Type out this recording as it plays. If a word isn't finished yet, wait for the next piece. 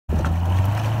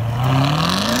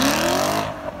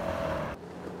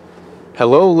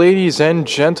Hello ladies and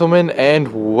gentlemen,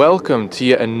 and welcome to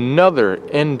yet another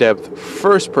in-depth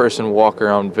first-person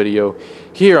walk-around video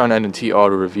here on N&T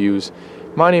Auto Reviews.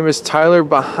 My name is Tyler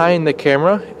behind the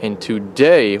camera, and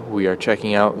today we are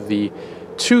checking out the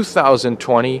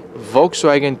 2020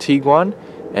 Volkswagen Tiguan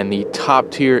and the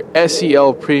top-tier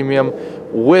SEL Premium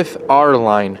with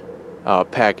R-Line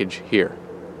package here.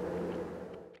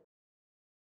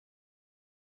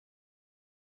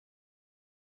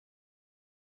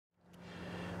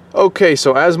 Okay,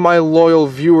 so as my loyal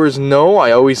viewers know,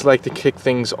 I always like to kick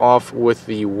things off with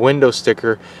the window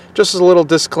sticker. Just as a little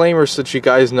disclaimer so that you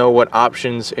guys know what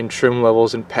options and trim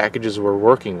levels and packages we're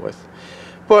working with.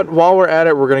 But while we're at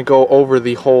it, we're going to go over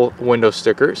the whole window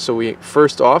sticker. So we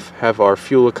first off have our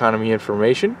fuel economy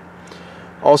information.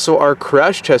 Also our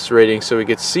crash test rating, so we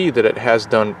can see that it has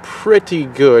done pretty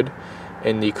good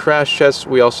in the crash test.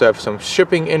 We also have some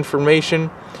shipping information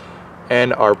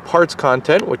and our parts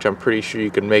content, which I'm pretty sure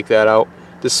you can make that out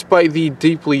despite the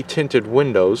deeply tinted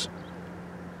windows.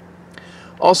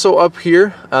 Also up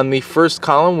here on the first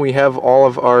column we have all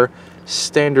of our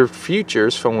standard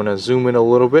features. So I'm going to zoom in a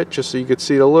little bit just so you could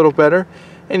see it a little better,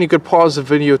 and you could pause the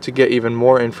video to get even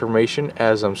more information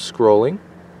as I'm scrolling.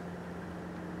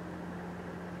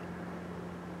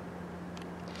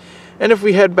 And if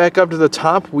we head back up to the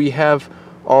top, we have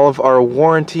all of our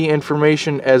warranty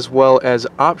information as well as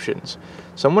options.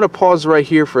 So I'm going to pause right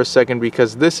here for a second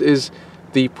because this is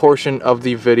the portion of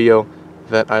the video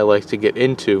that I like to get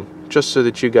into, just so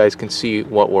that you guys can see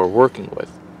what we're working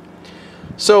with.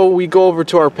 So we go over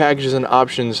to our packages and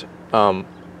options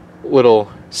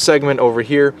little segment over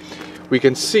here. We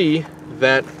can see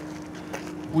that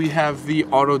we have the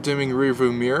auto dimming rear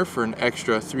view mirror for an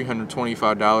extra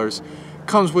 $325.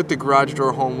 Comes with the garage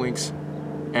door home links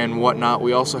and whatnot.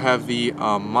 We also have the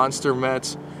monster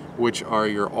mats, which are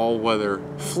your all-weather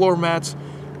floor mats.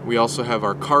 We also have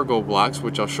our cargo blocks,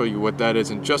 which I'll show you what that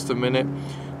is in just a minute.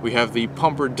 We have the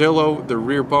Pumperdillo, the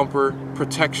rear bumper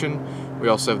protection. We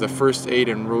also have the first aid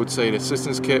and roadside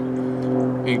assistance kit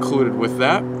included with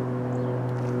that.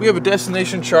 We have a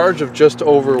destination charge of just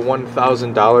over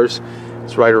 $1,000.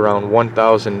 It's right around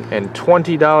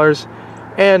 $1,020,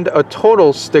 and a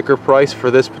total sticker price for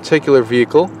this particular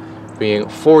vehicle being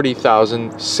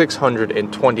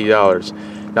 $40,620.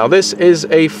 Now this is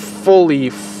a fully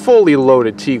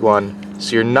loaded Tiguan,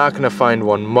 so you're not going to find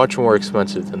one much more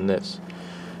expensive than this.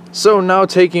 So now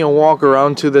taking a walk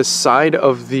around to the side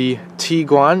of the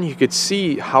Tiguan, you could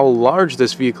see how large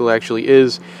this vehicle actually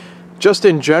is, just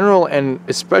in general, and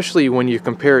especially when you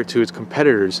compare it to its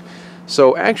competitors.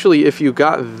 So actually, if you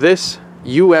got this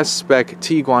US spec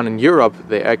Tiguan in Europe,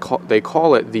 they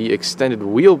call it the extended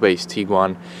wheelbase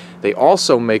Tiguan. They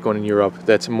also make one in Europe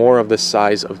that's more of the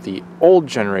size of the old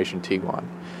generation Tiguan.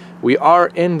 We are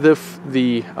in the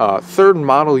third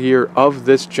model year of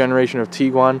this generation of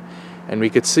Tiguan, and we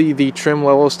could see the trim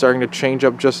level starting to change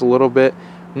up just a little bit.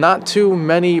 Not too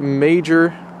many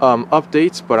major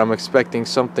updates, but I'm expecting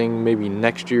something maybe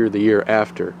next year or the year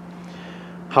after.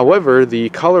 However, the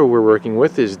color we're working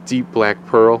with is deep black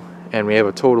pearl, and we have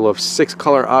a total of 6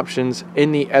 color options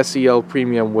in the SEL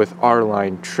Premium with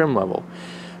R-Line trim level.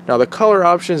 Now the color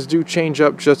options do change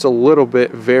up just a little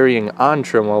bit varying on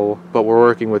trim level, but we're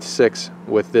working with 6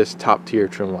 with this top tier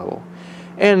trim level.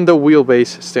 And the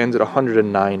wheelbase stands at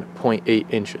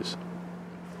 109.8 inches.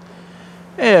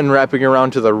 And wrapping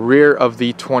around to the rear of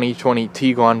the 2020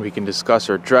 Tiguan, we can discuss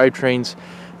our drivetrains.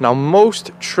 Now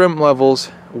most trim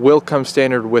levels will come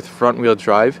standard with front wheel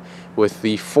drive, with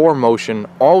the 4Motion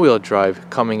all-wheel drive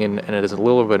coming in, and it is a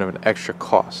little bit of an extra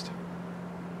cost.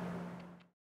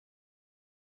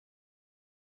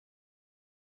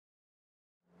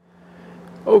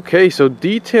 Okay, so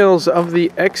details of the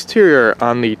exterior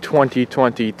on the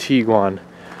 2020 Tiguan.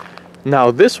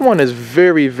 Now this one is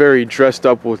very dressed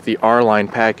up with the R-Line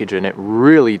package, and it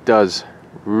really does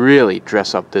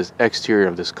dress up this exterior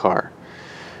of this car.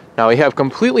 Now we have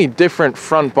completely different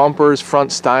front bumpers,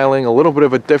 front styling, a little bit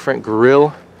of a different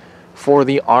grille for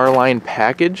the R-Line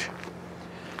package.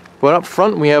 But up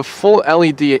front we have full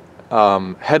LED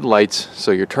headlights,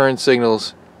 so your turn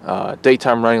signals,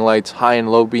 daytime running lights, high and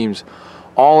low beams,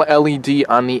 all LED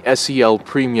on the SEL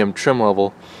Premium trim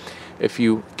level. If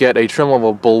you get a trim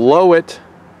level below it,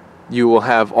 you will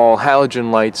have all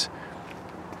halogen lights,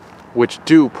 which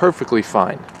do perfectly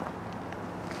fine.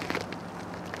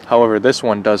 However, this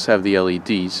one does have the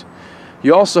LEDs.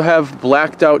 You also have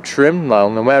blacked out trim. Now,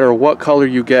 no matter what color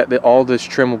you get, all this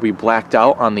trim will be blacked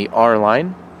out on the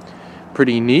R-Line.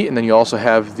 Pretty neat. And then you also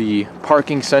have the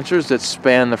parking sensors that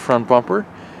span the front bumper,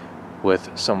 with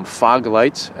some fog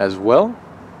lights as well.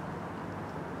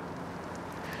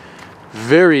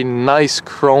 Very nice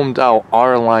chromed out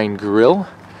R-line grille.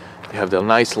 You have the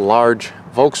nice large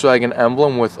Volkswagen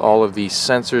emblem with all of these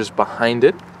sensors behind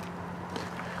it.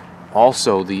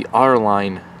 Also the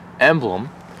R-line emblem.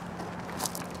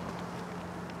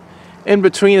 In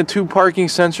between the two parking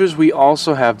sensors, we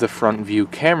also have the front view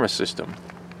camera system.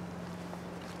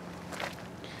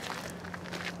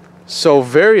 So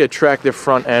very attractive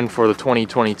front end for the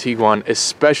 2020 Tiguan,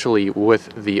 especially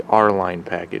with the R-Line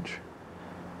package.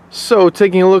 So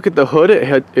taking a look at the hood,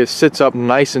 it sits up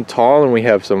nice and tall, and we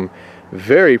have some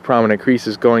very prominent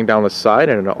creases going down the side,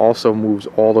 and it also moves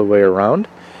all the way around.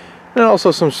 And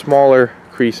also some smaller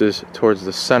creases towards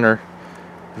the center.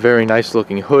 Very nice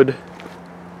looking hood.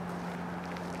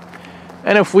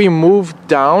 And if we move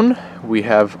down, we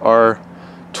have our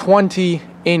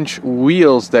 20-inch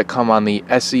wheels that come on the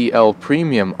SEL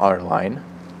Premium R-Line.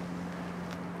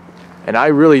 And I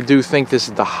really do think this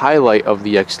is the highlight of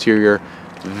the exterior.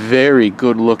 Very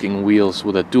good looking wheels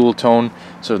with a dual tone.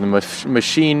 So the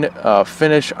machine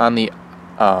finish on the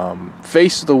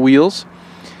face of the wheels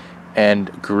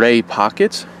and gray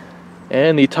pockets.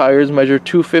 And the tires measure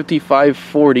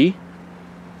 255/40.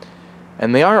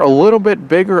 And they are a little bit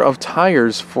bigger of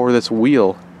tires for this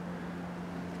wheel.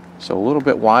 So a little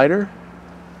bit wider.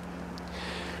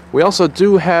 We also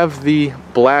do have the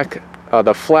black,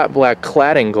 the flat black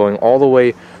cladding going all the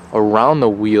way around the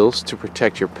wheels to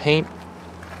protect your paint.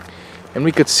 And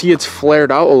we could see it's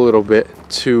flared out a little bit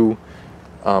to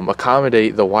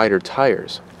accommodate the wider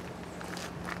tires.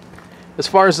 As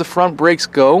far as the front brakes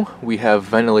go, we have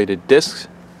ventilated discs.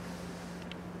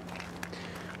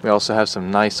 We also have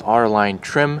some nice R-Line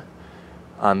trim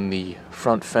on the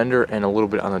front fender and a little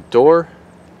bit on the door.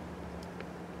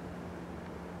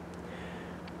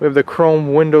 We have the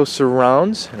chrome window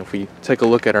surrounds, and if we take a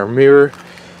look at our mirror,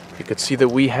 you can see that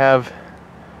we have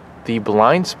the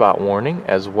blind spot warning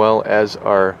as well as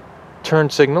our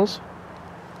turn signals.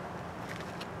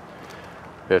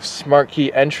 We have smart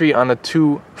key entry on the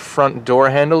two front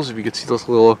door handles. If you can see this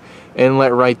little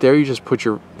inlet right there, you just put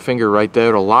your finger right there,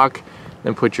 it'll lock.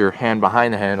 Then put your hand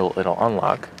behind the handle, it'll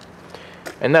unlock.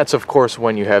 And that's of course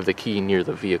when you have the key near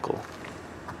the vehicle.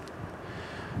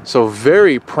 So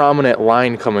very prominent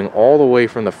line coming all the way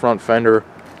from the front fender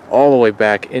all the way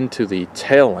back into the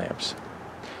tail lamps.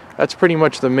 That's pretty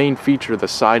much the main feature of the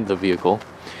side of the vehicle.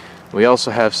 We also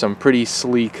have some pretty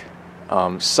sleek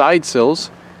side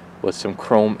sills with some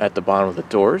chrome at the bottom of the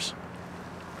doors.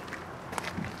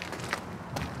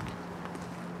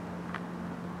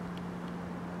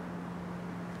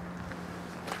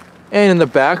 And in the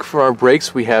back for our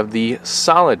brakes, we have the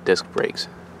solid disc brakes.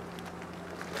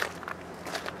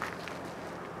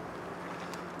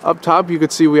 Up top, you can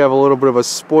see we have a little bit of a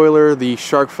spoiler, the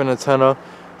shark fin antenna,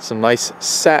 some nice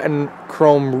satin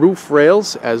chrome roof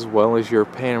rails, as well as your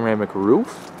panoramic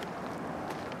roof.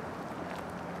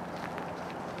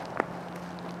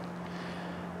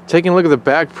 Taking a look at the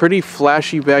back, pretty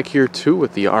flashy back here too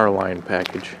with the R-Line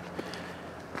package.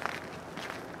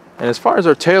 And as far as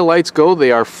our tail lights go,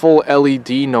 they are full LED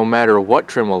no matter what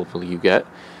trim level you get.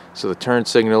 So the turn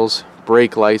signals,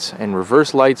 brake lights, and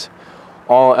reverse lights,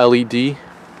 all LED.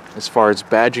 As far as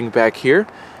badging back here,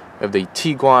 we have the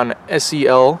Tiguan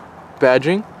SEL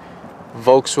badging,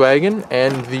 Volkswagen,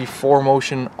 and the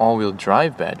 4Motion all-wheel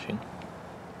drive badging.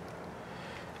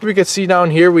 We can see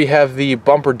down here we have the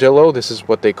bumperdillo. This is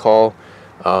what they call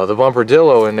the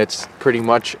bumperdillo, and it's pretty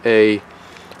much a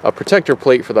protector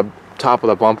plate for the top of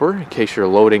the bumper in case you're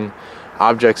loading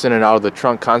objects in and out of the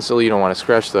trunk constantly. You don't want to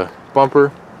scratch the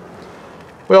bumper.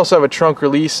 We also have a trunk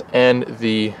release and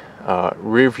the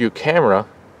rear view camera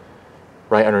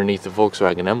right underneath the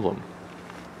Volkswagen emblem.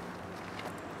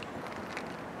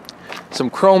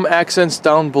 Some chrome accents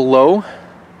down below.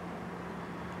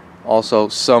 Also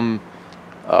some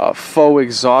faux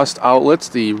exhaust outlets.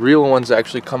 The real ones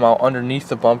actually come out underneath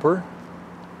the bumper.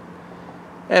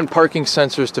 And parking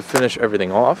sensors to finish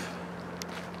everything off.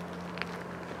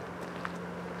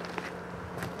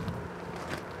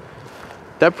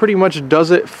 That pretty much does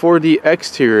it for the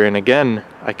exterior, and again,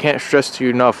 I can't stress to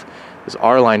you enough, this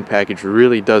R-Line package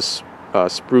really does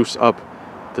spruce up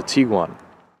the Tiguan.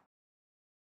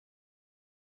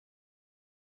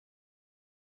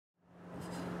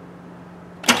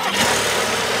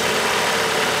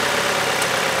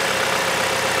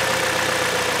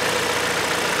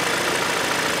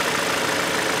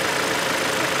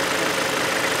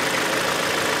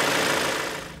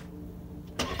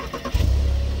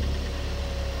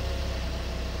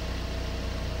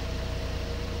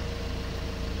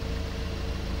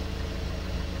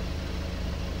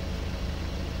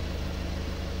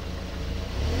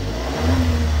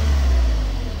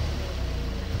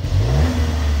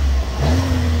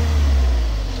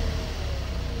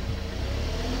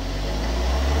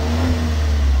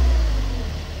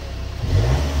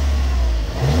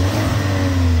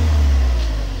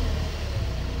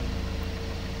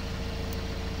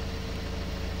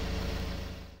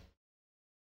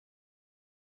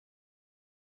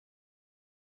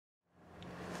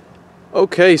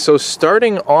 Okay, so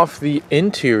starting off the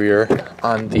interior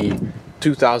on the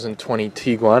 2020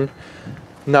 Tiguan,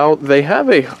 now they have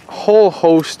a whole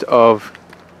host of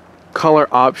color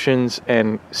options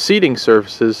and seating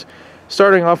surfaces.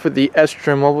 Starting off with the S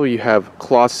trim level, you have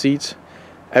cloth seats.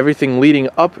 Everything leading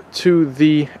up to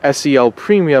the SEL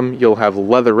Premium, you'll have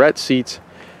leatherette seats,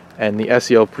 and the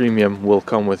SEL Premium will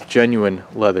come with genuine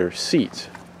leather seats.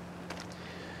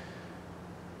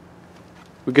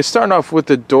 We can start off with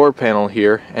the door panel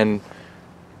here, and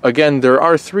again, there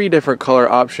are 3 different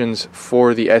color options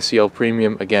for the SEL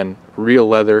Premium. Again, real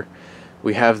leather.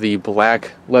 We have the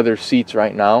black leather seats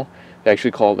right now. They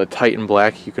actually call it the Titan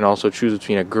Black. You can also choose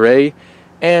between a gray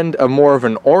and a more of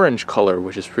an orange color,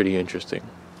 which is pretty interesting.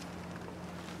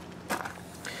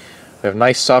 We have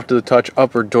nice soft to the touch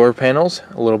upper door panels,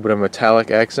 a little bit of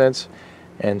metallic accents,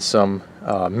 and some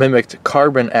mimicked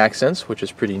carbon accents, which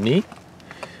is pretty neat.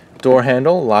 Door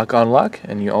handle, lock on lock,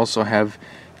 and you also have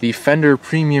the Fender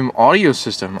Premium audio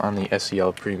system on the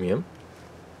SEL Premium.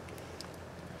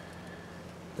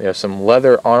 We have some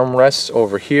leather armrests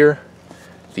over here,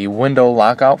 the window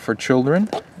lockout for children,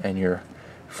 and your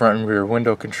front and rear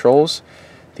window controls,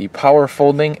 the power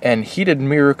folding and heated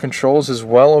mirror controls as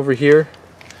well over here,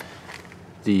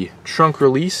 the trunk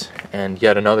release, and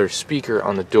yet another speaker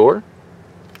on the door.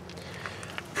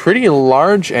 Pretty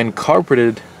large and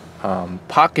carpeted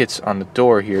pockets on the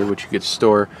door here, which you could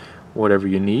store whatever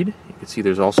you need. You can see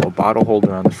there's also a bottle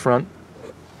holder on the front.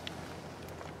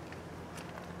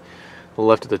 To the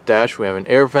left of the dash we have an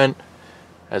air vent,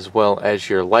 as well as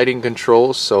your lighting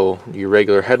controls, so your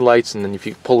regular headlights, and then if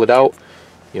you pull it out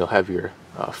you'll have your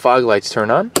fog lights turn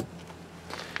on.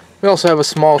 We also have a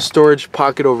small storage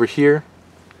pocket over here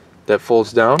that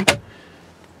folds down.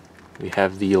 We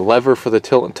have the lever for the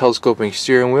tilt and telescoping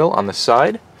steering wheel on the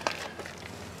side.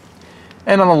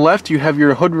 And on the left you have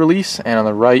your hood release, and on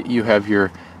the right you have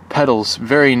your pedals,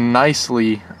 very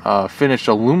nicely finished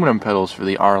aluminum pedals for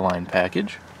the R-Line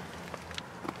package.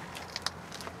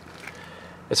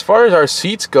 As far as our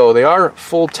seats go, they are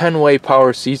full 10-way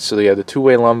power seats, so they have the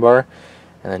 2-way lumbar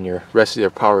and then your rest of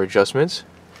their power adjustments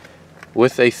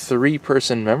with a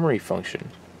 3-person memory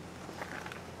function.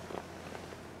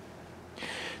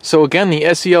 So again,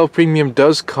 the SEL Premium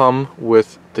does come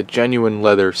with the genuine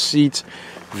leather seats.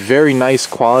 Very nice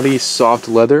quality, soft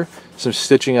leather, some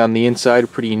stitching on the inside,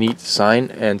 pretty neat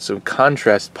design, and some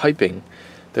contrast piping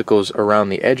that goes around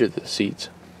the edge of the seats.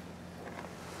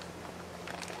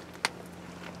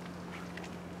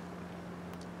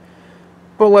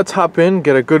 Well, let's hop in,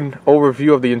 get a good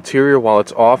overview of the interior while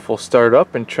it's off. We'll start it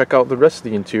up and check out the rest of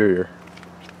the interior.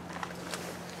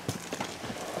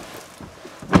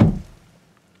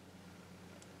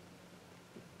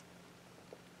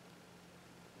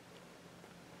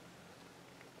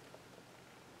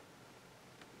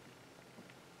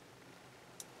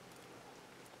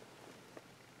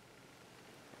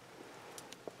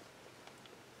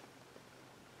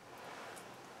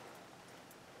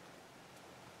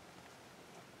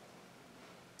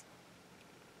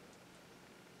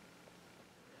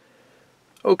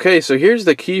 Okay, so here's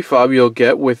the key fob you'll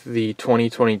get with the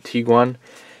 2020 Tiguan.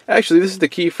 Actually, this is the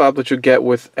key fob that you'll get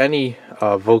with any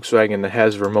Volkswagen that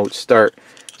has remote start.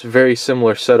 It's a very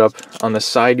similar setup. On the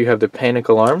side you have the panic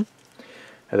alarm.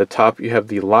 At the top you have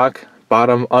the lock,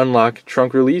 bottom unlock,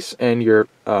 trunk release, and your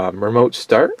remote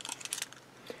start.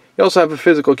 You also have a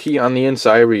physical key on the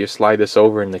inside where you slide this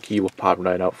over and the key will pop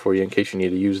right out for you in case you need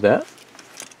to use that.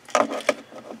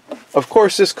 Of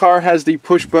course, this car has the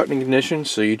push button ignition,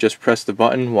 so you just press the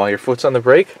button while your foot's on the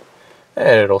brake and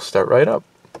it'll start right up.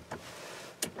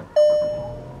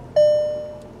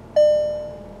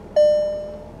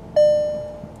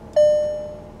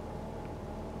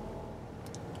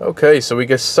 Okay, so we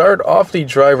can start off the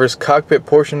driver's cockpit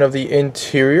portion of the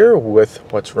interior with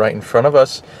what's right in front of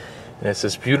us. And it's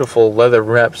this beautiful leather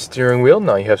wrapped steering wheel.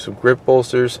 Now you have some grip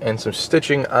bolsters and some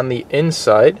stitching on the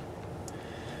inside,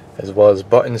 as well as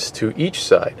buttons to each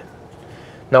side.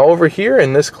 Now over here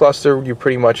in this cluster you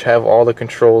pretty much have all the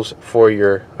controls for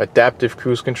your adaptive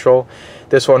cruise control.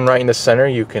 This one right in the center,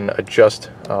 you can adjust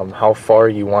how far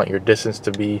you want your distance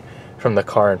to be from the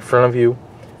car in front of you.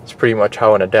 It's pretty much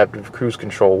how an adaptive cruise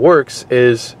control works,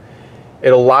 is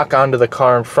it'll lock onto the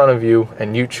car in front of you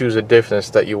and you choose a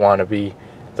distance that you want to be.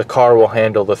 The car will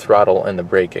handle the throttle and the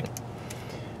braking.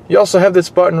 You also have this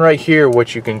button right here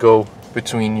which you can go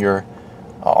between your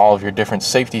all of your different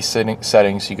safety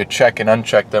settings. You could check and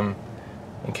uncheck them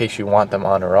in case you want them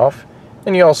on or off.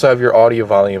 And you also have your audio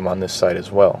volume on this side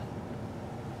as well.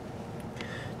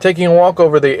 Taking a walk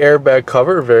over the airbag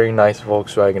cover, very nice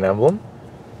Volkswagen emblem.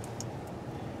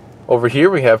 Over here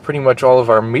we have pretty much all of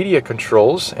our media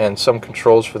controls and some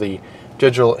controls for the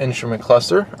digital instrument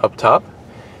cluster up top.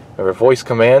 We have our voice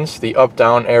commands, the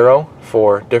up-down arrow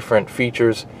for different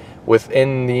features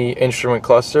within the instrument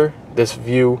cluster. This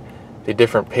view, the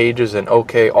different pages, and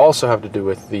OK also have to do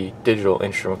with the digital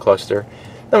instrument cluster.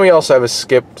 Then we also have a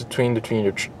skip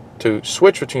to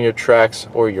switch between your tracks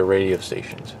or your radio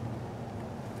stations.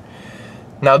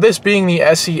 Now, this being the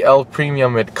SEL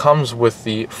Premium, it comes with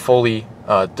the fully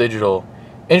digital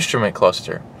instrument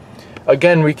cluster.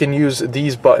 Again, we can use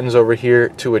these buttons over here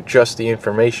to adjust the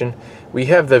information. We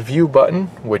have the view button,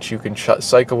 which you can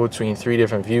cycle between 3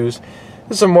 different views.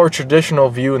 This is a more traditional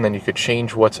view, and then you could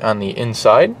change what's on the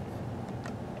inside.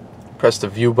 Press the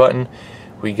view button.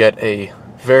 We get a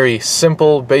very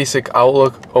simple, basic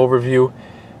Outlook overview,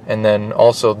 and then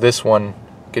also this one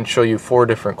can show you 4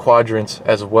 different quadrants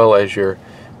as well as your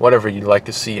whatever you'd like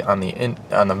to see on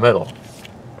the middle.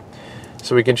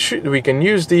 So we can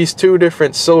use these 2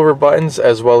 different silver buttons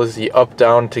as well as the up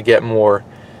down to get more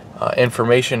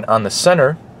information on the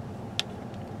center.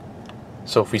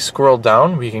 So if we scroll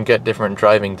down, we can get different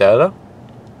driving data.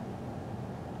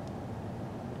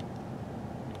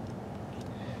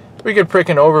 We can pick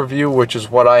an overview, which is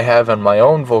what I have on my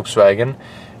own Volkswagen.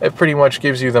 It pretty much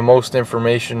gives you the most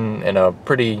information in a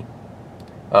pretty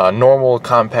normal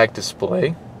compact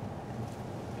display.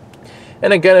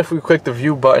 And again, if we click the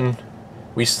view button,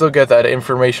 we still get that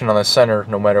information on the center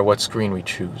no matter what screen we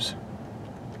choose.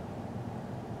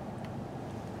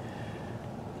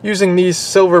 Using these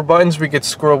silver buttons, we could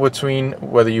scroll between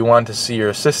whether you want to see your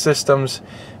assist systems,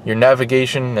 your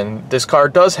navigation, and this car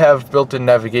does have built-in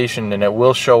navigation, and it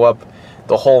will show up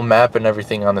the whole map and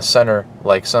everything on the center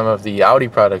like some of the Audi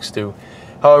products do.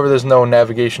 However, there's no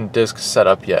navigation disc set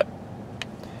up yet.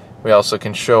 We also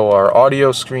can show our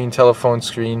audio screen, telephone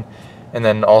screen, and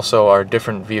then also our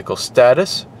different vehicle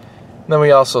status. And then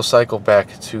we also cycle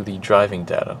back to the driving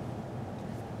data.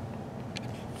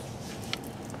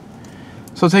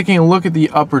 So taking a look at the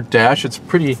upper dash, it's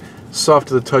pretty soft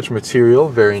to the touch material,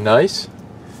 very nice.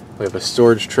 We have a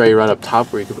storage tray right up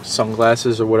top where you can put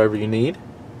sunglasses or whatever you need.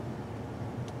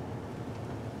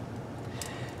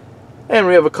 And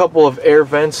we have a couple of air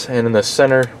vents, and in the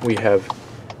center we have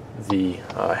the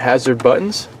hazard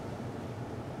buttons.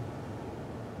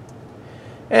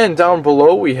 And down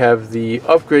below we have the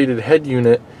upgraded head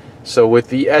unit. So with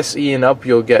the SE and up,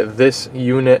 you'll get this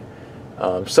unit.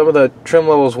 Some of the trim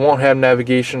levels won't have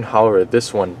navigation, however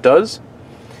this one does.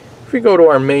 If we go to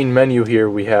our main menu here,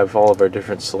 we have all of our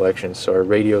different selections. So our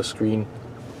radio screen,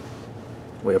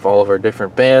 we have all of our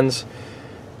different bands.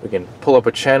 We can pull up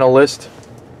a channel list,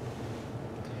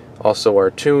 also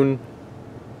our tune,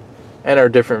 and our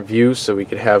different views. So we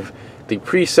could have the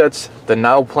presets, the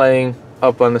now playing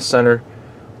up on the center,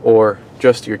 or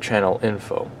just your channel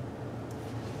info.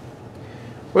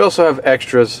 We also have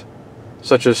extras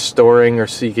such as storing or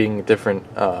seeking different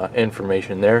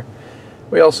information there.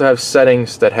 We also have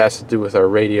settings that has to do with our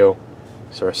radio,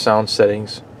 so our sound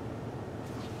settings,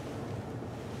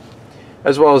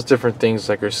 as well as different things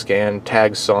like our scan,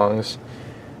 tag songs,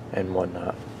 and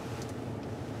whatnot.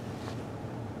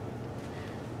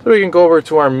 So we can go over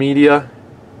to our media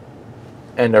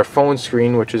and our phone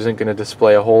screen, which isn't going to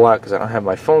display a whole lot because I don't have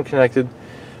my phone connected.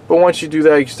 But once you do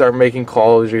that, you can start making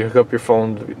calls. You hook up your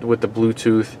phone with the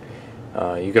Bluetooth.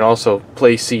 You can also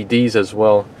play CDs as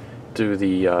well through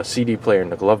the CD player in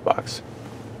the glove box.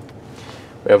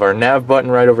 We have our nav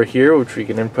button right over here, which we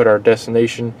can input our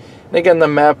destination. And again, the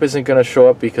map isn't going to show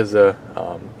up because the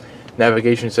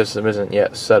navigation system isn't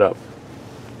yet set up.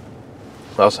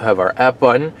 We also have our app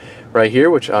button right here,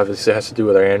 which obviously has to do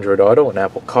with our Android Auto and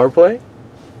Apple CarPlay.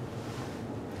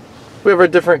 We have our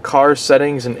different car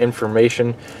settings and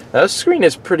information. Now this screen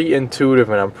is pretty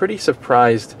intuitive, and I'm pretty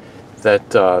surprised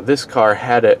that this car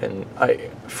had it. And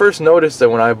I first noticed it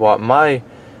when I bought my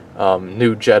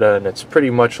new Jetta, and it's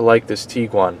pretty much like this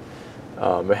Tiguan.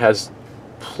 It has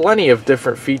plenty of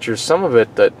different features, some of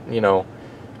it that, you know,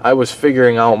 I was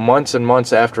figuring out months and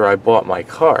months after I bought my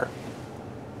car.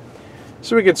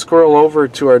 So we can scroll over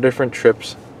to our different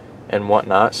trips and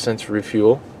whatnot since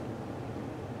refuel,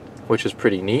 which is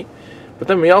pretty neat. But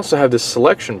then we also have this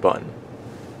selection button,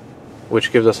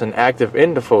 which gives us an active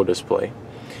info display.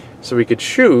 So we could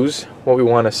choose what we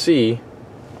want to see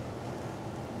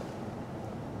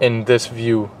in this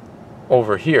view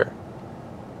over here.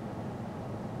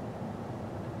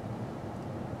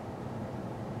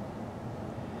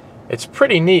 It's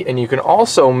pretty neat, and you can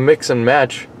also mix and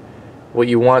match what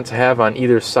you want to have on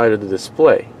either side of the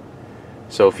display.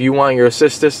 So if you want your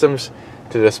assist systems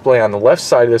to display on the left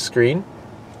side of the screen,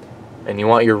 and you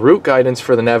want your route guidance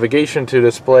for the navigation to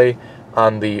display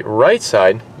on the right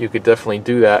side, you could definitely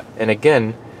do that, and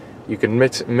again, you can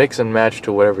mix and match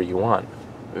to whatever you want.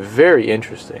 Very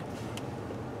interesting.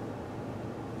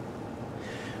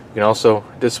 You can also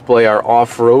display our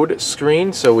off-road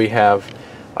screen, so we have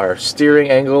our steering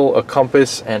angle, a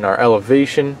compass, and our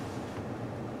elevation.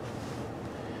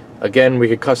 Again, we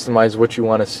could customize what you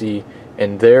want to see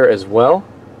in there as well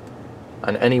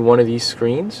on any one of these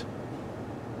screens.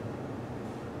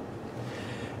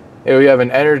 Here we have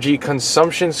an energy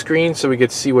consumption screen, so we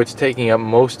could see what's taking up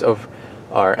most of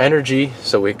our energy.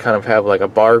 So we kind of have like a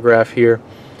bar graph here.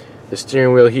 The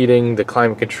steering wheel heating, the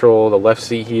climate control, the left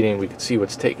seat heating, we can see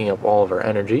what's taking up all of our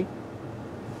energy.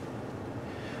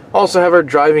 Also have our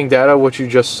driving data, which you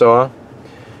just saw.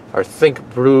 Our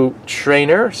Think Blue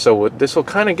trainer, so this will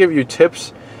kind of give you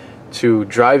tips to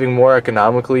driving more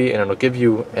economically, and it'll give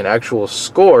you an actual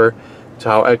score to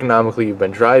how economically you've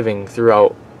been driving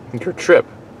throughout your trip.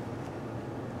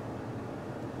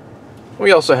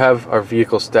 We also have our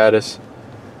vehicle status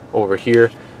over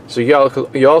here. So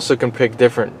you also can pick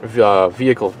different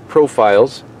vehicle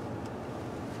profiles,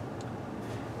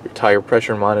 your tire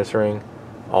pressure monitoring,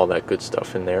 all that good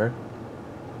stuff in there.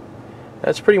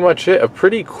 That's pretty much it. A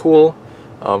pretty cool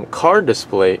car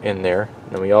display in there.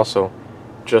 And we also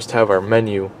just have our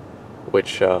menu,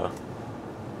 which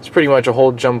is pretty much a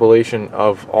whole jumbulation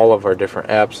of all of our different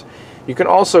apps. You can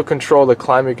also control the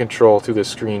climate control through the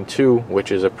screen too,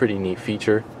 which is a pretty neat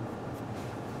feature.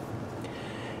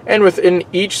 And within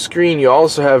each screen, you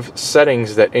also have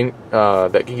settings that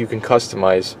that you can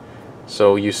customize.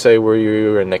 So you say where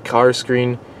you're in the car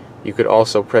screen, you could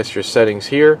also press your settings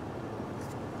here.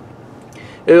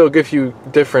 It'll give you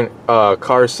different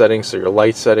car settings, so your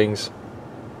light settings.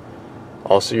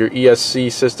 Also your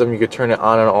ESC system, you could turn it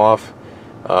on and off.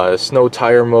 Snow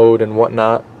tire mode and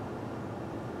whatnot.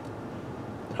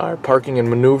 Our parking and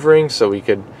maneuvering, so we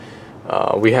could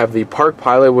we have the Park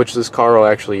Pilot, which this car will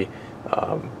actually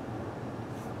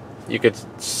you could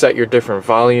set your different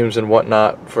volumes and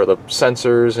whatnot for the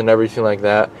sensors and everything like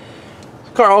that.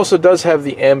 The car also does have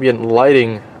the ambient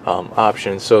lighting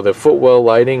option, so the footwell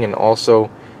lighting and also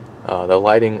the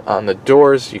lighting on the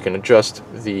doors. You can adjust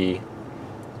the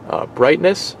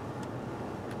brightness.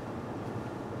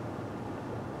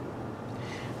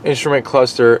 Instrument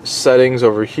cluster settings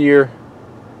over here.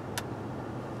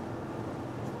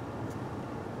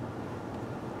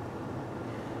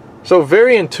 So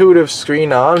very intuitive screen.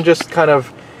 Now I'm just kind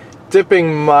of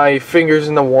dipping my fingers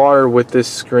in the water with this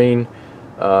screen.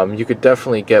 You could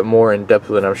definitely get more in depth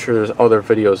with it. I'm sure there's other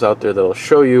videos out there that'll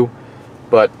show you,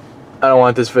 but I don't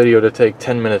want this video to take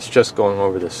 10 minutes just going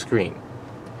over this screen.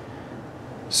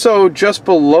 So just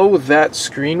below that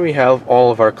screen we have all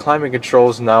of our climate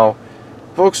controls. Now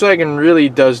Volkswagen really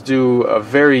does do a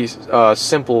very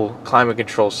simple climate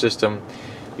control system.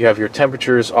 You have your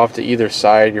temperatures off to either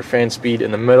side, your fan speed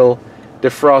in the middle,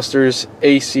 defrosters,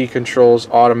 AC controls,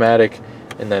 automatic,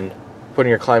 and then putting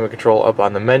your climate control up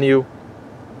on the menu.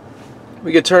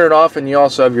 We can turn it off, and you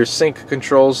also have your sync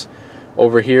controls.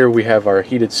 Over here we have our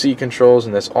heated seat controls,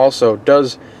 and this also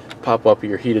does pop up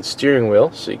your heated steering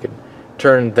wheel, so you can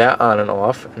turn that on and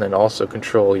off, and then also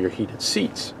control your heated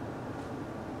seats.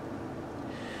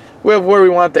 We have where we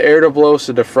want the air to blow,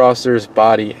 so defrosters,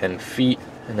 body, and feet,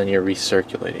 and then you're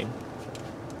recirculating.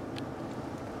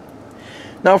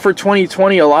 Now for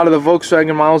 2020, a lot of the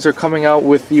Volkswagen models are coming out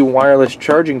with the wireless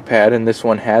charging pad, and this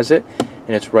one has it,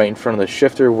 and it's right in front of the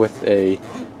shifter with a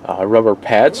rubber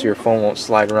pad, so your phone won't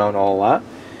slide around all a lot.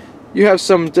 You have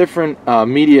some different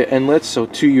media inlets, so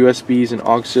 2 USBs, an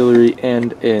auxiliary,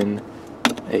 and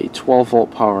a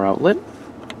 12-volt power outlet.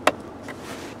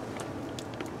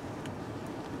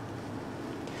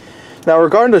 Now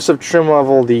regardless of trim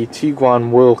level, the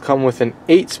Tiguan will come with an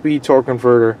 8-speed torque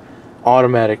converter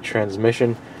automatic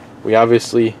transmission. We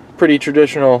obviously pretty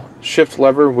traditional shift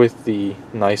lever with the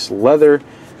nice leather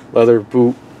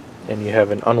boot, and you have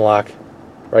an unlock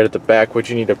right at the back which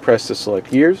you need to press to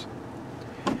select gears.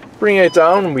 Bringing it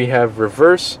down, we have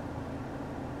reverse.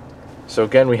 So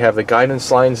again, we have the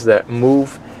guidance lines that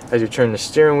move as you turn the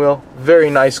steering wheel. Very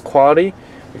nice quality.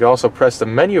 You can also press the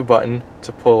menu button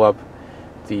to pull up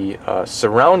the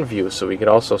surround view, so we can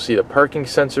also see the parking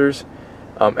sensors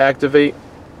activate.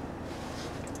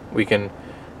 We can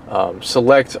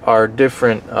select our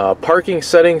different parking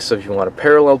settings, so if you want to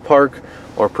parallel park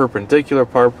or perpendicular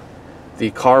park,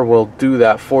 the car will do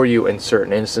that for you in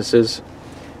certain instances.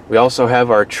 We also have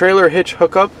our trailer hitch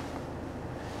hookup,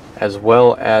 as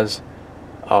well as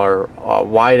our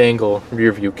wide-angle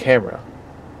rear view camera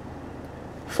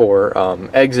for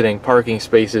exiting parking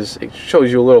spaces. It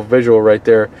shows you a little visual right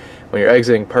there when you're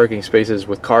exiting parking spaces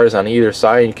with cars on either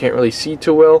side and you can't really see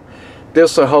too well.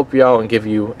 This will help you out and give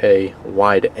you a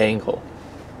wide angle.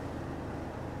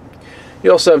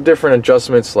 You also have different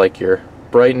adjustments like your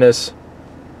brightness,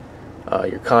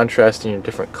 your contrast, and your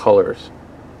different colors.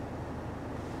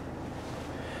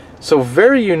 So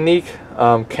very unique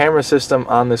camera system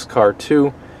on this car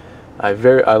too. I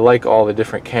like all the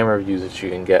different camera views that you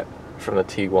can get from the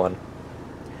Tiguan.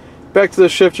 Back to the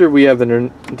shifter, we have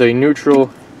the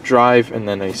neutral, drive, and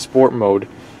then a sport mode,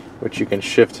 which you can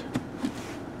shift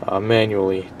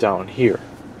manually down here.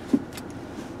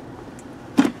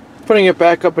 Putting it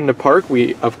back up into park,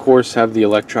 we of course have the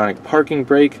electronic parking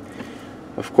brake.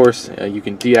 Of course, you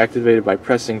can deactivate it by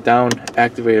pressing down,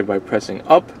 activate it by pressing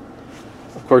up.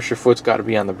 Of course, your foot's got to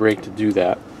be on the brake to do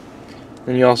that.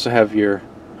 Then you also have your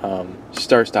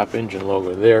start-stop engine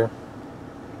logo there.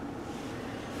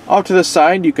 Off to the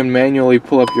side, you can manually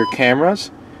pull up your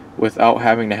cameras without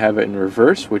having to have it in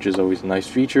reverse, which is always a nice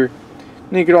feature.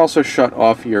 And you can also shut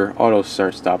off your auto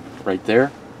start-stop right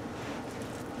there.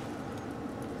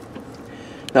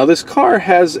 Now this car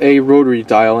has a rotary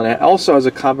dial, and it also has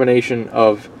a combination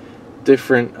of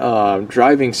different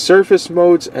driving surface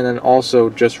modes and then also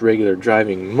just regular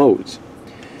driving modes.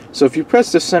 So if you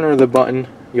press the center of the button,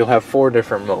 you'll have 4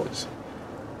 different modes: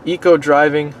 eco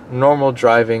driving, normal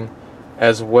driving,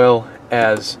 as well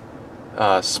as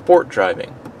sport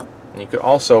driving. And you could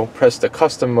also press the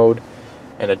custom mode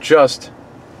and adjust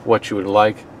what you would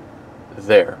like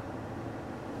there.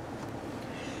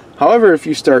 However, if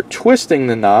you start twisting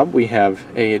the knob, we have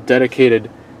a dedicated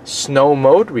snow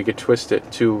mode. We could twist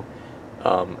it to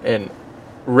an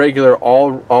regular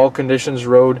all conditions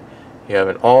road. You have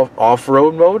an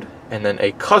off-road mode, and then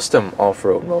a custom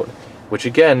off-road mode, which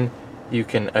again, you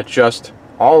can adjust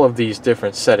all of these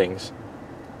different settings.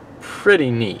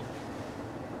 Pretty neat.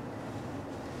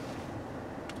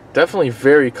 Definitely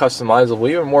very customizable,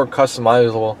 even more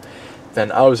customizable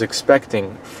than I was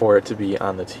expecting for it to be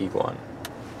on the Tiguan.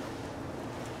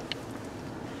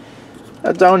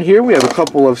 Down here we have a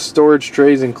couple of storage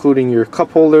trays, including your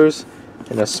cup holders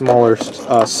and a smaller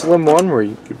slim one where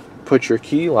you could put your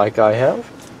key like I have.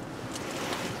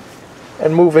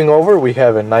 And moving over, we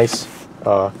have a nice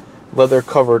leather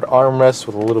covered armrest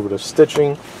with a little bit of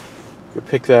stitching. You can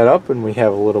pick that up and we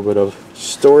have a little bit of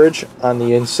storage on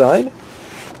the inside.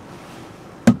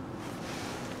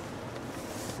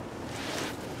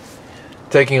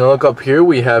 Taking a look up here,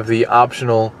 we have the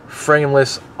optional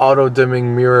frameless auto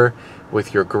dimming mirror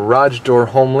with your garage door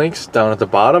home links down at the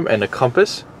bottom and a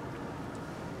compass.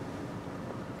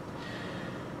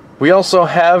 We also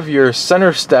have your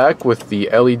center stack with the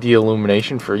LED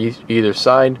illumination for either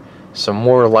side, some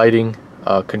more lighting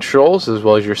controls, as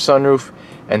well as your sunroof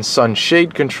and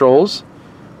sunshade controls.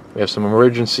 We have some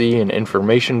emergency and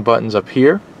information buttons up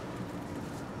here.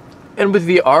 And with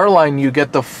the R line, you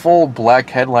get the full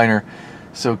black headliner,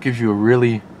 so it gives you a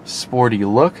really sporty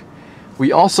look.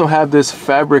 We also have this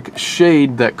fabric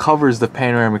shade that covers the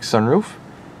panoramic sunroof.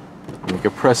 You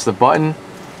can press the button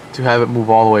to have it move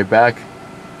all the way back.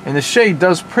 And the shade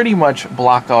does pretty much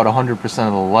block out 100%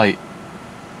 of the light.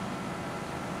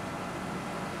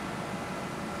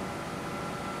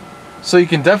 So you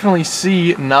can definitely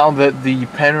see now that the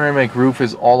panoramic roof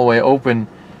is all the way open,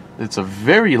 it's a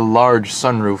very large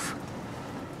sunroof.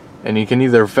 And you can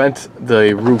either vent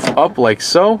the roof up like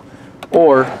so,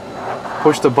 or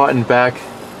push the button back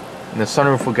and the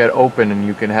sunroof will get open and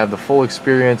you can have the full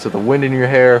experience of the wind in your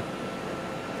hair.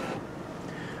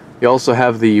 You also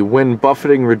have the wind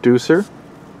buffeting reducer,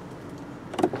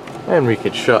 and we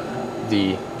could shut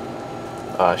the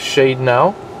shade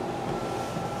now.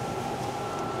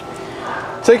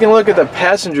 Taking a look at the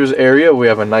passengers area, we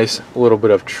have a nice little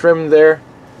bit of trim there.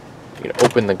 You can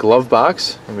open the glove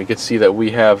box and we can see that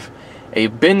we have a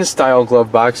bin style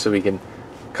glove box, so we can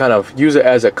kind of use it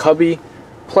as a cubby.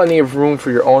 Plenty of room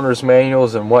for your owner's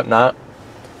manuals and whatnot.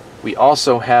 We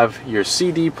also have your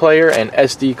CD player and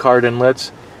SD card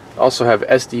inlets. Also have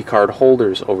SD card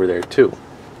holders over there too.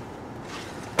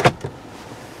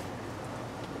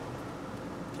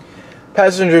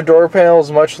 Passenger door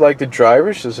panels, much like the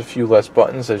driver's, there's a few less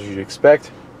buttons as you'd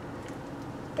expect.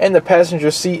 And the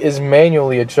passenger seat is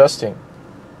manually adjusting.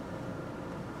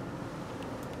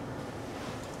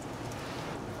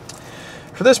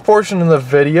 For this portion of the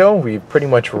video, we pretty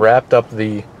much wrapped up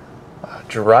the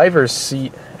driver's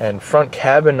seat and front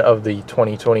cabin of the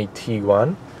 2020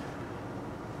 Tiguan.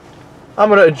 I'm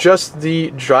going to adjust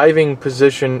the driving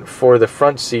position for the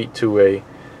front seat to a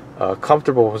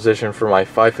comfortable position for my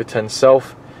 5'10"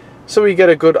 self, so we get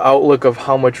a good outlook of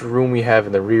how much room we have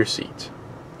in the rear seat.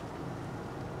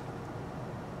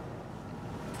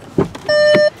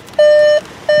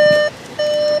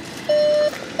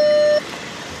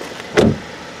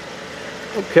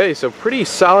 Okay, so pretty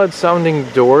solid sounding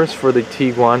doors for the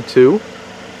Tiguan 2.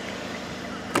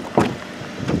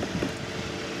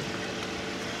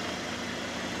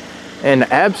 And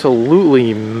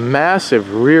absolutely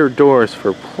massive rear doors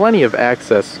for plenty of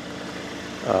access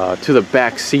to the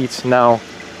back seats. Now,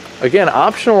 again,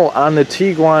 optional on the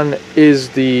Tiguan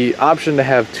is the option to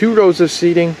have 2 rows of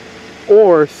seating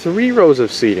or 3 rows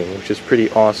of seating, which is pretty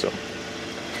awesome.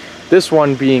 This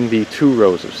one being the 2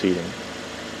 rows of seating.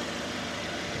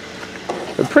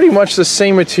 They're pretty much the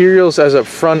same materials as up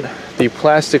front. The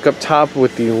plastic up top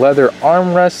with the leather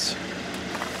armrests.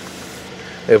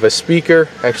 They have a speaker,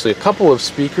 actually a couple of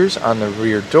speakers on the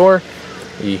rear door,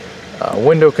 the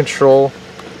window control,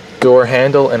 door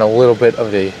handle, and a little bit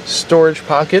of a storage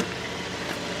pocket.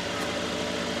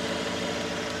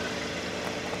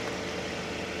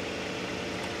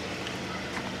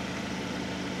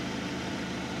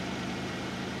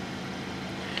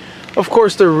 Of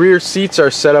course, the rear seats are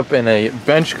set up in a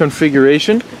bench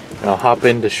configuration, and I'll hop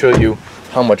in to show you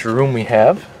how much room we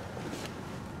have.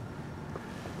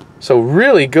 So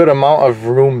really good amount of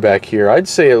room back here. I'd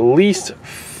say at least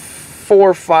 4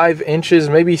 or 5 inches,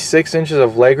 maybe 6 inches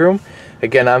of legroom.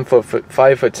 Again, I'm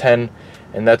 5'10",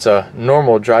 and that's a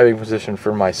normal driving position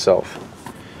for myself.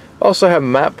 Also have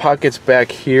map pockets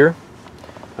back here,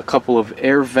 a couple of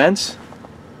air vents,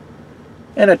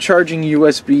 and a charging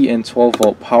USB and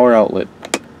 12-volt power outlet.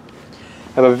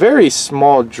 Have a very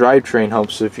small drivetrain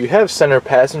hump, so if you have center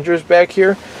passengers back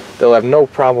here, they'll have no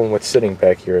problem with sitting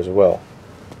back here as well.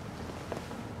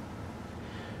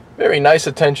 Very nice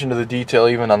attention to the detail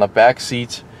even on the back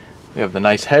seats. We have the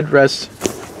nice headrest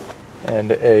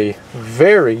and a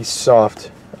very soft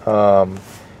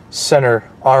center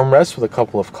armrest with a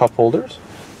couple of cup holders.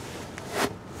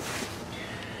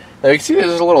 Now you can see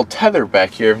there's a little tether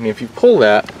back here, and if you pull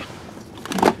that,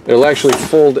 it'll actually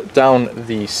fold down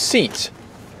the seats.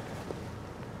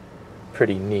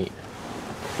 Pretty neat.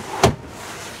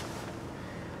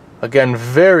 Again,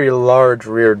 very large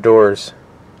rear doors.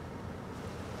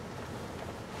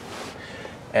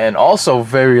 And also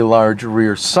very large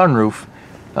rear sunroof.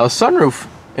 Now the sunroof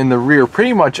in the rear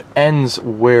pretty much ends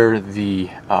where the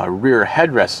rear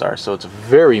headrests are, so it's a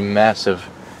very massive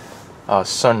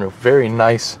sunroof. Very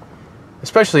nice,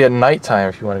 especially at nighttime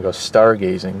if you want to go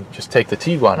stargazing. Just take the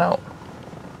Tiguan out.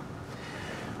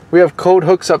 We have coat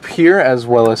hooks up here, as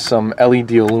well as some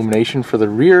LED illumination for the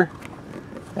rear,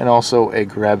 and also a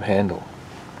grab handle.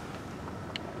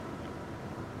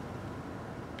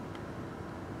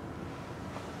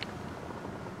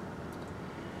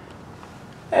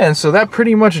 And so that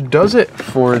pretty much does it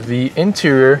for the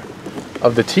interior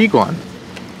of the Tiguan.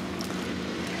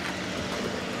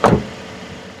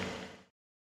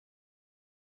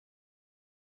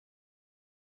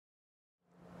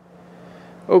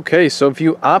 Okay, so if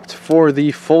you opt for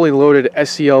the fully loaded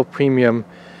SEL Premium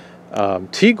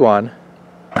Tiguan,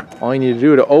 all you need to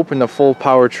do to open the full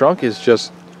power trunk is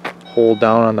just hold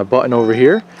down on the button over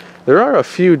here. There are a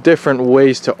few different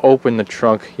ways to open the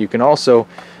trunk. You can also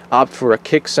opt for a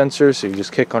kick sensor, so you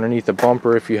just kick underneath the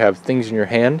bumper if you have things in your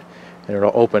hand and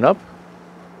it'll open up.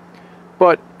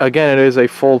 But again, it is a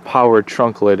full powered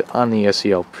trunk lid on the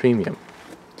SEL Premium.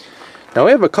 Now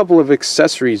we have a couple of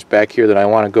accessories back here that I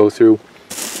want to go through.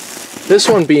 This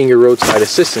one being your roadside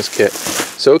assistance kit.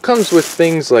 So it comes with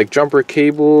things like jumper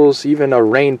cables, even a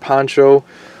rain poncho.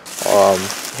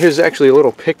 Here's actually a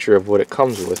little picture of what it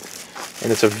comes with.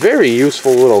 And it's a very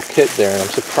useful little kit there, and I'm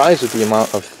surprised with the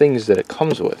amount of things that it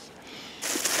comes with.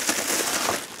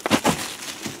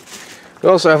 We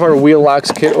also have our wheel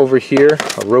locks kit over here,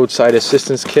 a roadside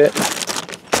assistance kit,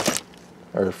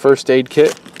 or first aid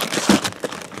kit.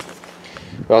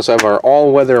 We also have our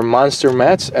all-weather monster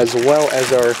mats, as well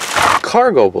as our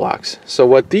cargo blocks. So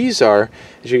what these are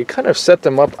is you can kind of set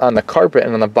them up on the carpet,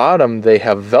 and on the bottom they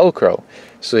have Velcro.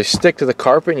 So they stick to the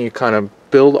carpet, and you kind of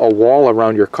build a wall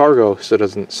around your cargo so it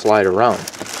doesn't slide around.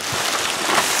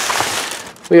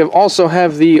 We also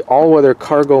have the all-weather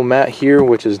cargo mat here,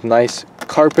 which is nice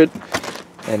carpet,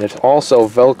 and it also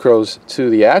velcros to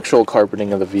the actual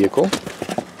carpeting of the vehicle.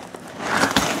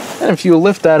 And if you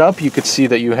lift that up, you could see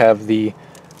that you have the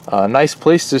nice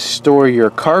place to store your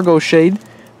cargo shade.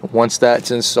 Once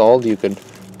that's installed, you could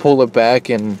pull it back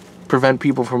and prevent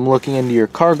people from looking into your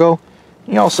cargo.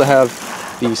 You also have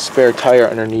the spare tire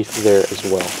underneath there as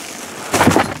well.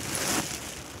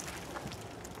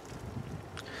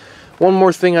 One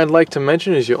more thing I'd like to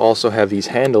mention is you also have these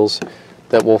handles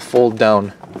that will fold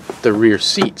down the rear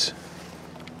seats.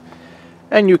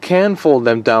 And you can fold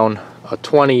them down a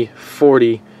 20,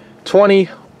 40, 20,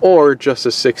 or just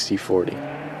a 60, 40.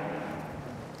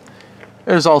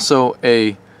 There's also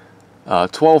a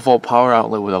 12-volt power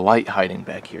outlet with a light hiding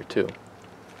back here too.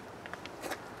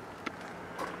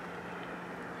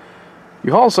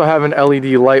 You also have an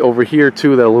LED light over here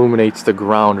too that illuminates the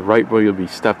ground right where you'll be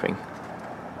stepping.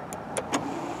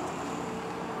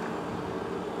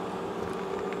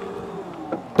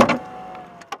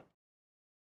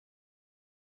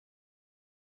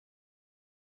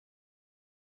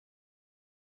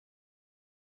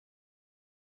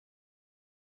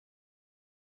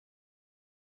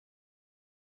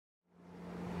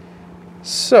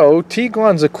 So,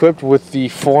 Tiguan's equipped with the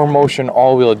 4Motion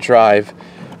all-wheel drive.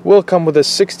 Will come with a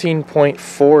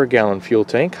 16.4 gallon fuel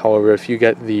tank. However, if you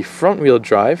get the front-wheel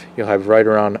drive, you'll have right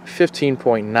around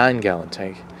 15.9 gallon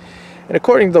tank. And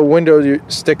according to the window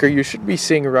sticker, you should be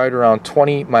seeing right around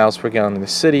 20 miles per gallon in the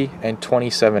city and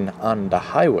 27 on the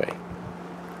highway.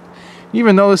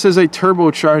 Even though this is a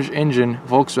turbocharged engine,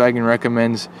 Volkswagen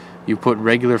recommends you put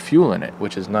regular fuel in it,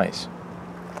 which is nice.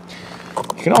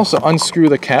 You can also unscrew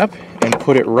the cap and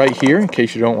put it right here in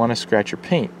case you don't want to scratch your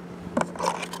paint.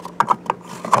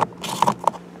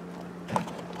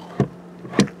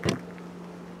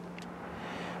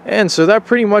 And so that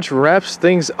pretty much wraps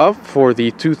things up for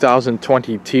the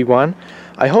 2020 Tiguan.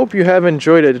 I hope you have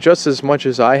enjoyed it just as much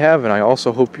as I have, and I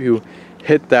also hope you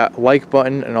hit that like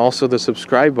button and also the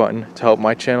subscribe button to help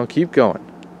my channel keep going.